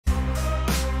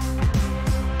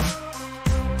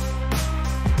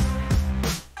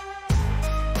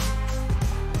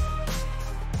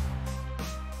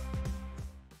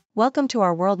Welcome to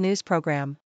our World News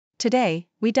program. Today,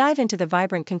 we dive into the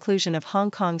vibrant conclusion of Hong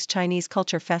Kong's Chinese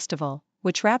Culture Festival,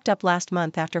 which wrapped up last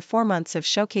month after 4 months of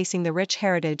showcasing the rich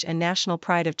heritage and national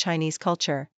pride of Chinese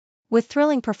culture. With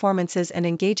thrilling performances and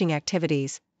engaging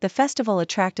activities, the festival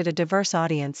attracted a diverse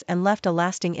audience and left a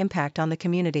lasting impact on the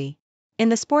community. In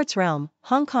the sports realm,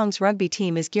 Hong Kong's rugby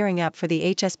team is gearing up for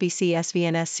the HSBC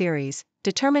SVNS Series,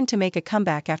 determined to make a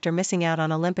comeback after missing out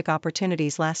on Olympic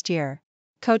opportunities last year.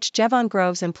 Coach Jevon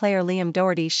Groves and player Liam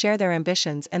Doherty share their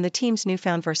ambitions and the team's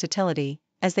newfound versatility,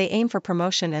 as they aim for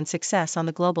promotion and success on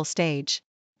the global stage.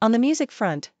 On the music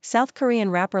front, South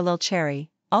Korean rapper Lil Cherry,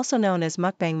 also known as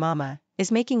Mukkbang Mama,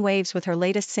 is making waves with her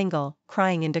latest single,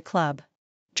 Keqiang in the Club.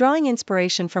 Drawing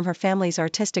inspiration from her family's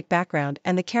artistic background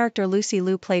and the character Lucy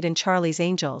Liu played in Charlie's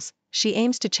Angels, she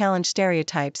aims to challenge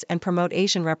stereotypes and promote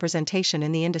Asian representation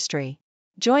in the industry.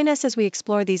 Join us as we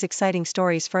explore these exciting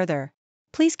stories further.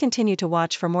 Please continue to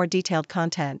watch for more detailed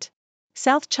content.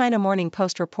 South China Morning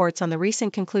Post reports on the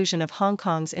recent conclusion of Hong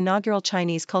Kong's inaugural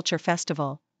Chinese Culture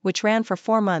Festival, which ran for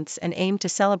 4 months and aimed to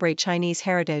celebrate Chinese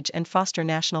heritage and foster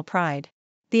national pride.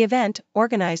 The event,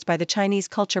 organized by the Chinese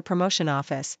Culture Promotion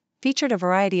Office, featured a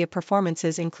variety of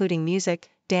performances including music,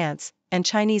 dance, and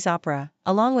Chinese opera,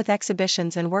 along with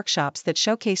exhibitions and workshops that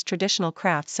showcased traditional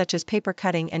crafts such as paper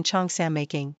cutting and cheongsam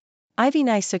making. Ivy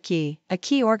Naisuki, a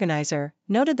key organizer,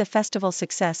 noted the festival's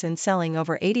success in selling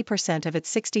over 80% of its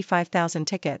 65,000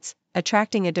 tickets,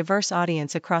 attracting a diverse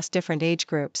audience across different age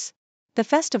groups. The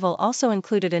festival also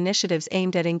included initiatives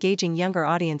aimed at engaging younger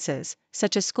audiences,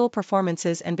 such as school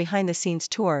performances and behind-the-scenes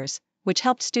tours, which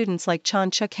helped students like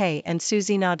Chan Chuk-hei and Su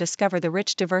Zina discover the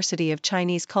rich diversity of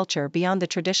Chinese culture beyond the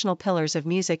traditional pillars of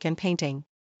music and painting.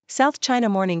 South China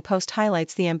Morning Post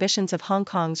highlights the ambitions of Hong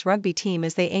Kong's rugby team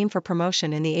as they aim for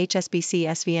promotion in the HSBC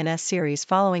SVNS Series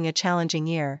following a challenging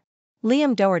year.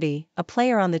 Liam Doherty, a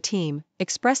player on the team,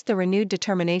 expressed the renewed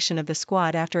determination of the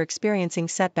squad after experiencing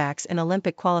setbacks in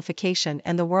Olympic qualification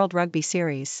and the World Rugby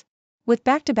Series. With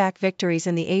back-to-back victories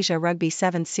in the Asia Rugby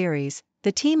Sevens Series,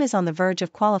 the team is on the verge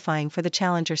of qualifying for the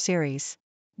Challenger Series.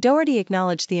 Doherty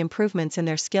acknowledged the improvements in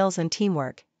their skills and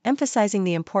teamwork, emphasizing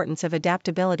the importance of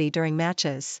adaptability during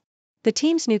matches. The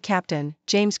team's new captain,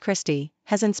 James Christie,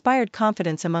 has inspired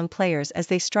confidence among players as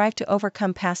they strive to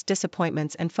overcome past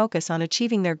disappointments and focus on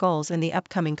achieving their goals in the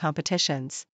upcoming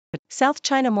competitions. South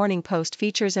China Morning Post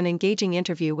features an engaging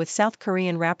interview with South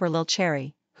Korean rapper Lil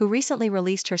Cherry, who recently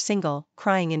released her single,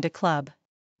 Keqiang in the Club.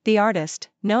 The artist,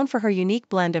 known for her unique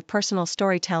blend of personal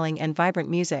storytelling and vibrant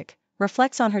music,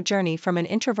 reflects on her journey from an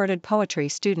introverted poetry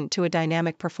student to a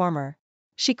dynamic performer.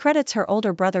 She credits her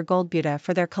older brother Goldbuddha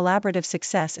for their collaborative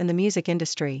success in the music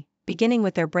industry, beginning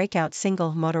with their breakout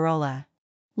single Motorola.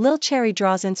 Lil Cherry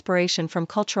draws inspiration from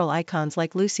cultural icons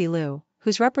like Lucy Liu,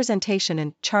 whose representation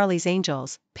in Charlie's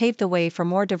Angels paved the way for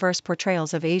more diverse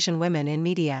portrayals of Asian women in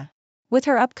media. With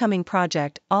her upcoming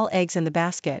project, All Eggs in the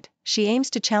Basket, she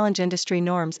aims to challenge industry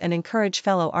norms and encourage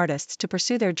fellow artists to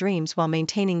pursue their dreams while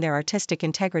maintaining their artistic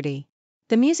integrity.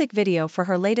 The music video for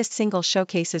her latest single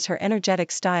showcases her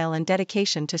energetic style and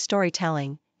dedication to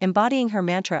storytelling, embodying her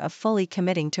mantra of fully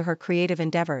committing to her creative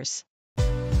endeavors.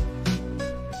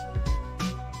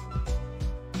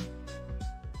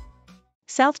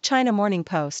 South China Morning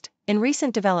Post. In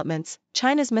recent developments,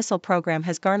 China's missile program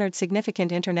has garnered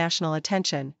significant international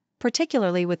attention,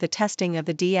 particularly with the testing of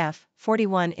the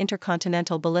DF-41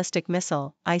 Intercontinental Ballistic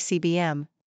Missile, ICBM.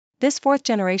 This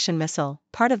fourth-generation missile,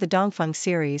 part of the Dongfeng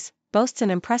series, boasts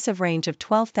an impressive range of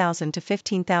 12,000 to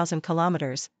 15,000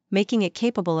 kilometers, making it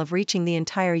capable of reaching the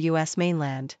entire U.S.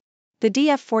 mainland. The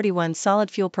DF-41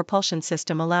 solid-fuel propulsion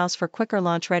system allows for quicker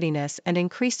launch readiness and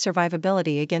increased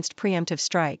survivability against preemptive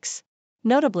strikes.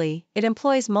 Notably, it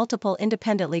employs multiple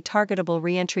independently targetable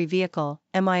re-entry vehicle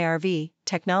 (MIRV)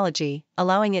 technology,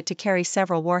 allowing it to carry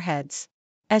several warheads.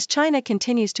 As China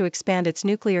continues to expand its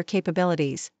nuclear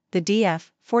capabilities, the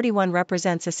DF-41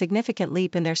 represents a significant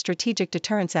leap in their strategic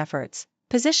deterrence efforts,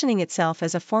 positioning itself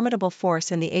as a formidable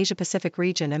force in the Asia-Pacific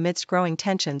region amidst growing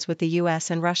tensions with the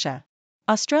US and Russia.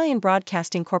 Australian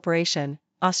Broadcasting Corporation.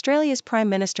 Australia's Prime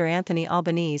Minister Anthony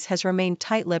Albanese has remained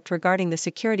tight-lipped regarding the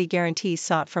security guarantees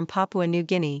sought from Papua New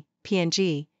Guinea,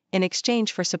 PNG, in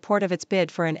exchange for support of its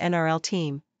bid for an NRL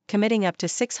team, committing up to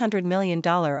 $600 million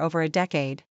over a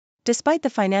decade. Despite the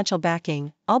financial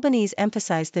backing, Albanese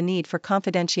emphasized the need for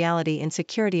confidentiality in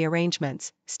security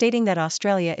arrangements, stating that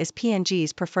Australia is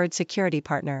PNG's preferred security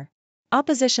partner.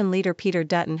 Opposition leader Peter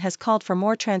Dutton has called for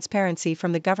more transparency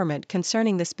from the government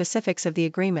concerning the specifics of the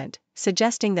agreement,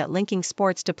 suggesting that linking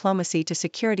sports diplomacy to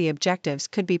security objectives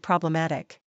could be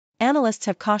problematic. Analysts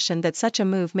have cautioned that such a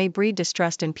move may breed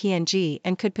distrust in PNG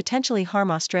and could potentially harm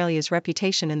Australia's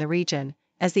reputation in the region,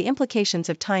 as the implications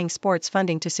of tying sports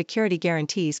funding to security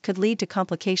guarantees could lead to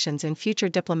complications in future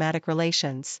diplomatic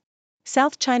relations.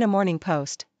 South China Morning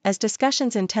Post: as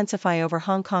discussions intensify over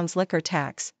Hong Kong's liquor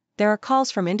tax, there are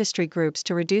calls from industry groups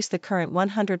to reduce the current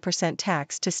 100%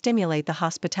 tax to stimulate the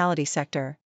hospitality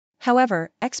sector.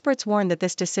 However, experts warn that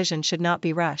this decision should not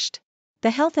be rushed. The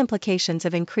health implications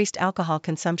of increased alcohol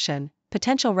consumption,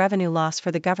 potential revenue loss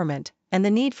for the government, and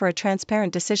the need for a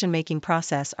transparent decision-making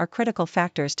process are critical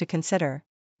factors to consider.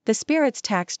 The spirits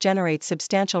tax generates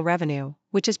substantial revenue,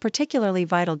 which is particularly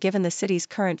vital given the city's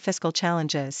current fiscal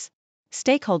challenges.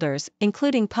 Stakeholders,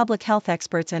 including public health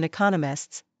experts and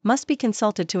economists, must be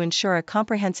consulted to ensure a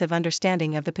comprehensive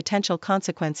understanding of the potential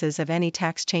consequences of any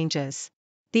tax changes.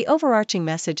 The overarching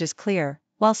message is clear: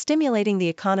 while stimulating the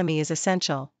economy is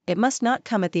essential, it must not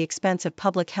come at the expense of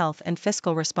public health and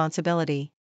fiscal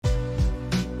responsibility.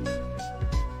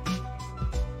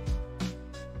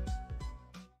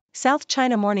 South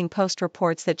China Morning Post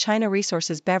reports that China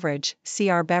Resources Beverage,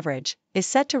 CR Beverage, is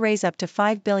set to raise up to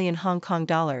 5 billion Hong Kong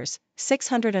dollars,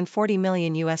 $640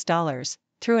 million US,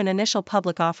 through an initial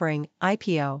public offering,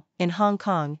 IPO, in Hong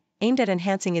Kong, aimed at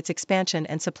enhancing its expansion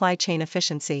and supply chain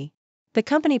efficiency. The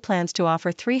company plans to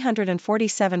offer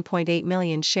 347.8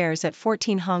 million shares at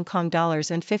 14 Hong Kong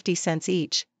dollars and 50 cents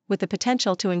each, with the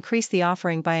potential to increase the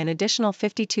offering by an additional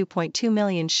 52.2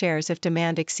 million shares if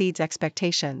demand exceeds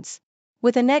expectations.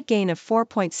 With a net gain of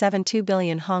 4.72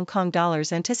 billion Hong Kong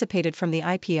dollars anticipated from the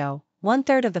IPO,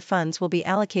 one-third of the funds will be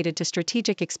allocated to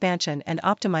strategic expansion and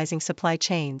optimizing supply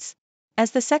chains. As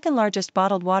the second-largest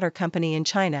bottled water company in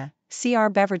China, CR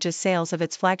Beverages' sales of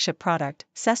its flagship product,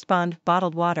 Zestbond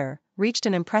bottled water, reached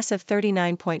an impressive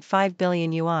 39.5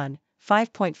 billion yuan,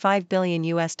 $5.5 billion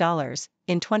US,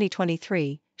 in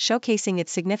 2023, showcasing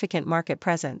its significant market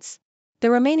presence. The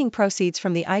remaining proceeds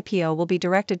from the IPO will be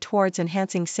directed towards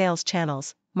enhancing sales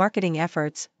channels, marketing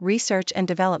efforts, research and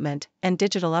development, and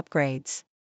digital upgrades.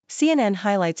 CNN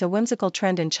highlights a whimsical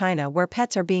trend in China where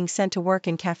pets are being sent to work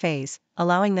in cafes,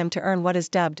 allowing them to earn what is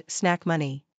dubbed snack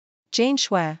money. Jane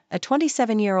Shui, a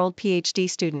 27-year-old PhD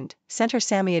student, sent her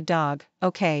Sammy a dog,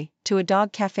 OK, to a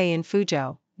dog cafe in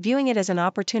Fuzhou, viewing it as an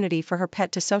opportunity for her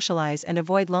pet to socialize and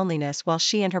avoid loneliness while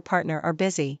she and her partner are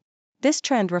busy. This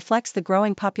trend reflects the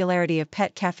growing popularity of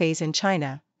pet cafes in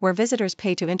China, where visitors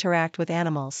pay to interact with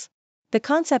animals. The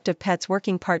concept of pets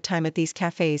working part-time at these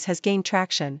cafes has gained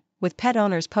traction, with pet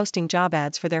owners posting job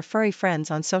ads for their furry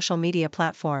friends on social media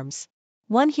platforms.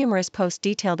 One humorous post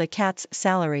detailed a cat's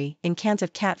salary in cans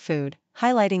of cat food,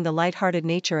 highlighting the lighthearted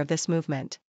nature of this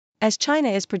movement. As China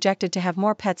is projected to have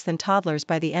more pets than toddlers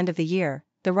by the end of the year,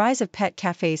 the rise of pet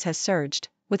cafes has surged,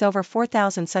 with over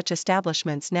 4,000 such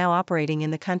establishments now operating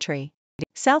in the country.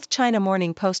 South China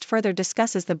Morning Post further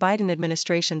discusses the Biden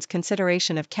administration's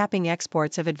consideration of capping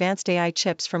exports of advanced AI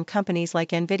chips from companies like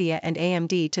Nvidia and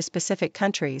AMD to specific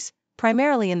countries,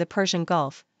 primarily in the Persian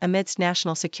Gulf, amidst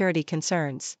national security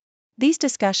concerns. These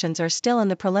discussions are still in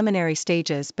the preliminary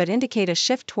stages but indicate a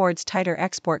shift towards tighter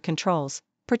export controls,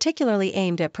 particularly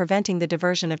aimed at preventing the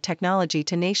diversion of technology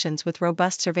to nations with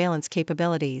robust surveillance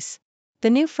capabilities. The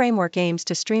new framework aims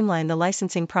to streamline the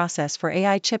licensing process for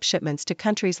AI chip shipments to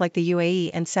countries like the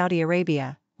UAE and Saudi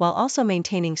Arabia, while also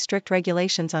maintaining strict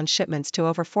regulations on shipments to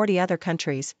over 40 other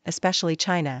countries, especially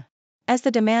China. As the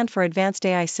demand for advanced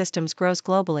AI systems grows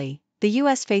globally, the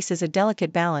US faces a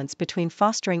delicate balance between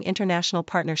fostering international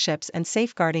partnerships and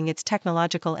safeguarding its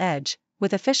technological edge,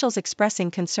 with officials expressing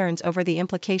concerns over the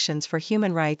implications for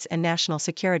human rights and national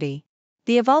security.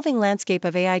 The evolving landscape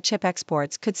of AI chip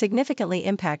exports could significantly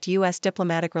impact US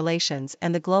diplomatic relations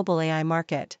and the global AI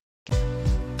market.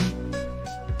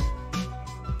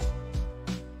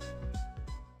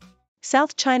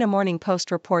 South China Morning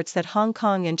Post reports that Hong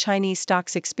Kong and Chinese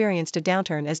stocks experienced a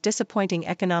downturn as disappointing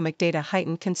economic data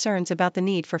heightened concerns about the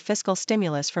need for fiscal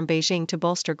stimulus from Beijing to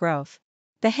bolster growth.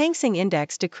 The Hang Seng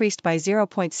Index decreased by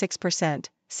 0.6%,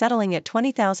 settling at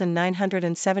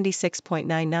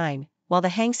 20,976.99. While the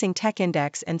Hang Seng Tech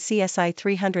Index and CSI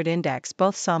 300 Index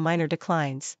both saw minor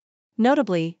declines.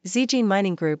 Notably, Zijin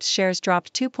Mining Group's shares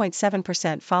dropped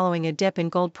 2.7% following a dip in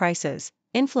gold prices,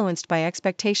 influenced by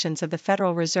expectations of the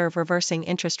Federal Reserve reversing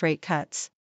interest rate cuts.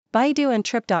 Baidu and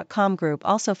Trip.com Group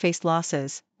also faced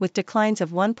losses, with declines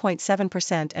of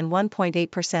 1.7% and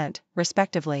 1.8%,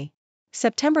 respectively.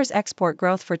 September's export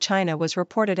growth for China was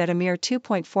reported at a mere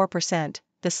 2.4%,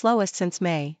 the slowest since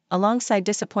May, alongside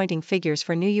disappointing figures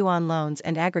for new yuan loans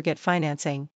and aggregate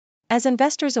financing. As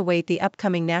investors await the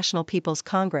upcoming National People's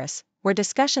Congress, where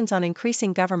discussions on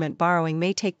increasing government borrowing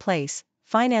may take place,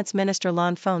 Finance Minister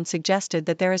Lan Fong suggested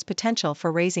that there is potential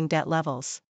for raising debt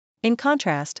levels. In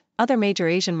contrast, other major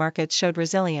Asian markets showed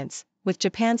resilience, with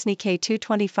Japan's Nikkei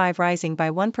 225 rising by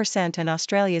 1% and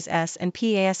Australia's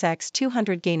S&P ASX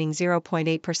 200 gaining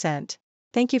 0.8%.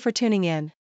 Thank you for tuning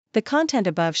in. The content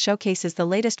above showcases the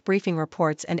latest briefing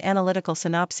reports and analytical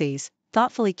synopses,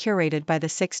 thoughtfully curated by the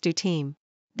 6Do team.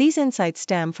 These insights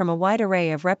stem from a wide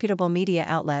array of reputable media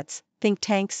outlets, think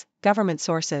tanks, government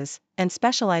sources, and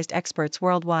specialized experts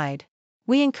worldwide.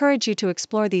 We encourage you to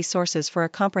explore these sources for a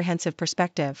comprehensive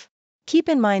perspective. Keep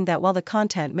in mind that while the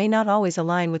content may not always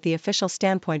align with the official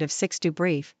standpoint of 6Do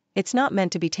Brief, it's not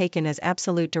meant to be taken as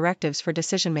absolute directives for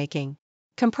decision-making.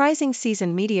 Comprising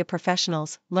seasoned media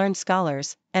professionals, learned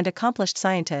scholars, and accomplished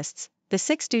scientists, the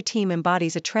 6Do team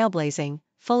embodies a trailblazing,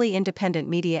 fully independent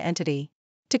media entity.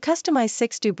 To customize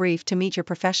 6Do Brief to meet your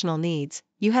professional needs,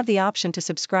 you have the option to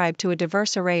subscribe to a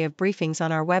diverse array of briefings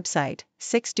on our website,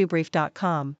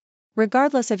 6dobrief.com.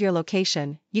 Regardless of your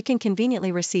location, you can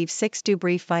conveniently receive 6Do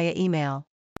Brief via email.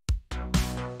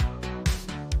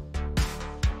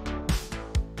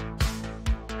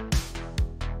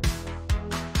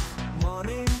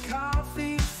 Morning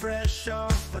coffee, fresh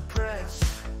off the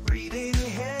press. Reading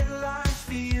headlines,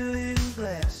 feeling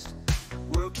blessed.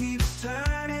 World keeps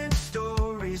turning,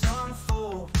 stories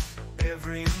unfold.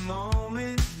 Every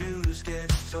moment, news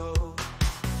gets told.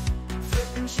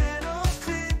 Flipping channels,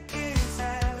 clicking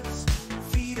tabs.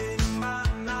 Feeding my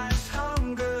mind's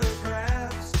hunger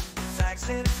grabs. Facts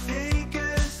and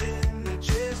figures,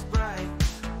 images bright.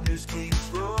 News keeps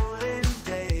rolling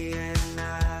day and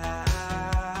night.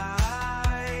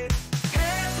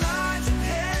 Headlines and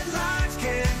headlines,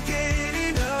 can't get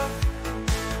enough.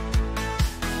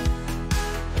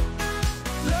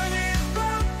 Learning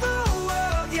about the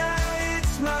world, yeah,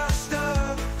 it's my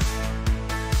stuff.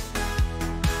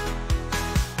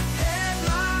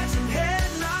 Headlines and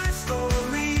headlines,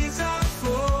 stories are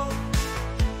full.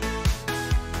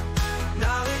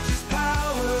 Knowledge is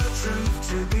power, truth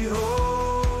to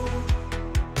behold.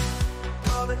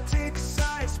 Politics,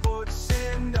 science, sports,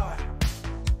 and art.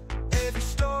 Every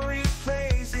story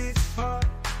plays its part.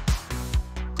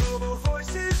 Global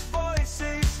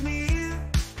voices near.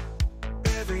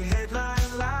 Every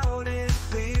headline loud and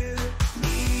clear.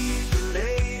 Need the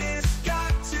latest,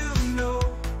 got to know.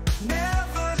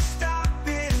 Never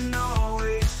stopping,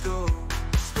 always go.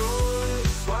 Scrolling,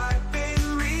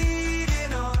 swiping,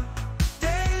 reading on.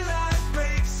 Daylight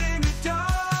breaks in the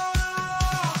dark.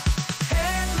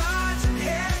 Headlines and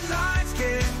headlines,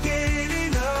 can't get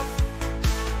enough.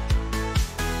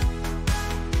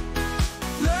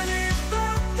 Learning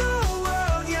about the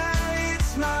world, yeah,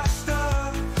 it's my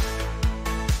stuff.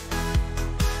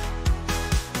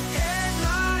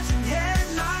 Headlines and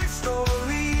headlines,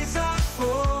 stories are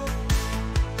full.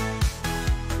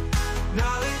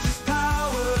 Knowledge is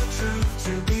power, truth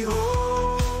to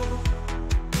behold.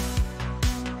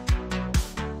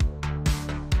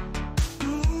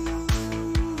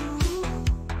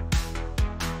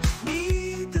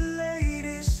 Need the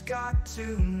latest, got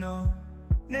to know.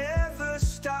 Never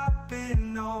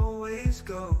stopping, always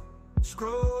go.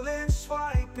 Scrolling,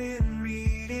 swiping,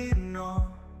 reading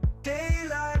on.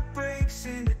 Daylight breaks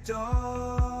in the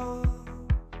dawn.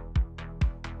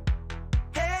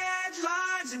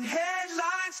 Headlines and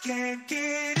headlines, can't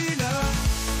get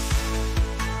enough.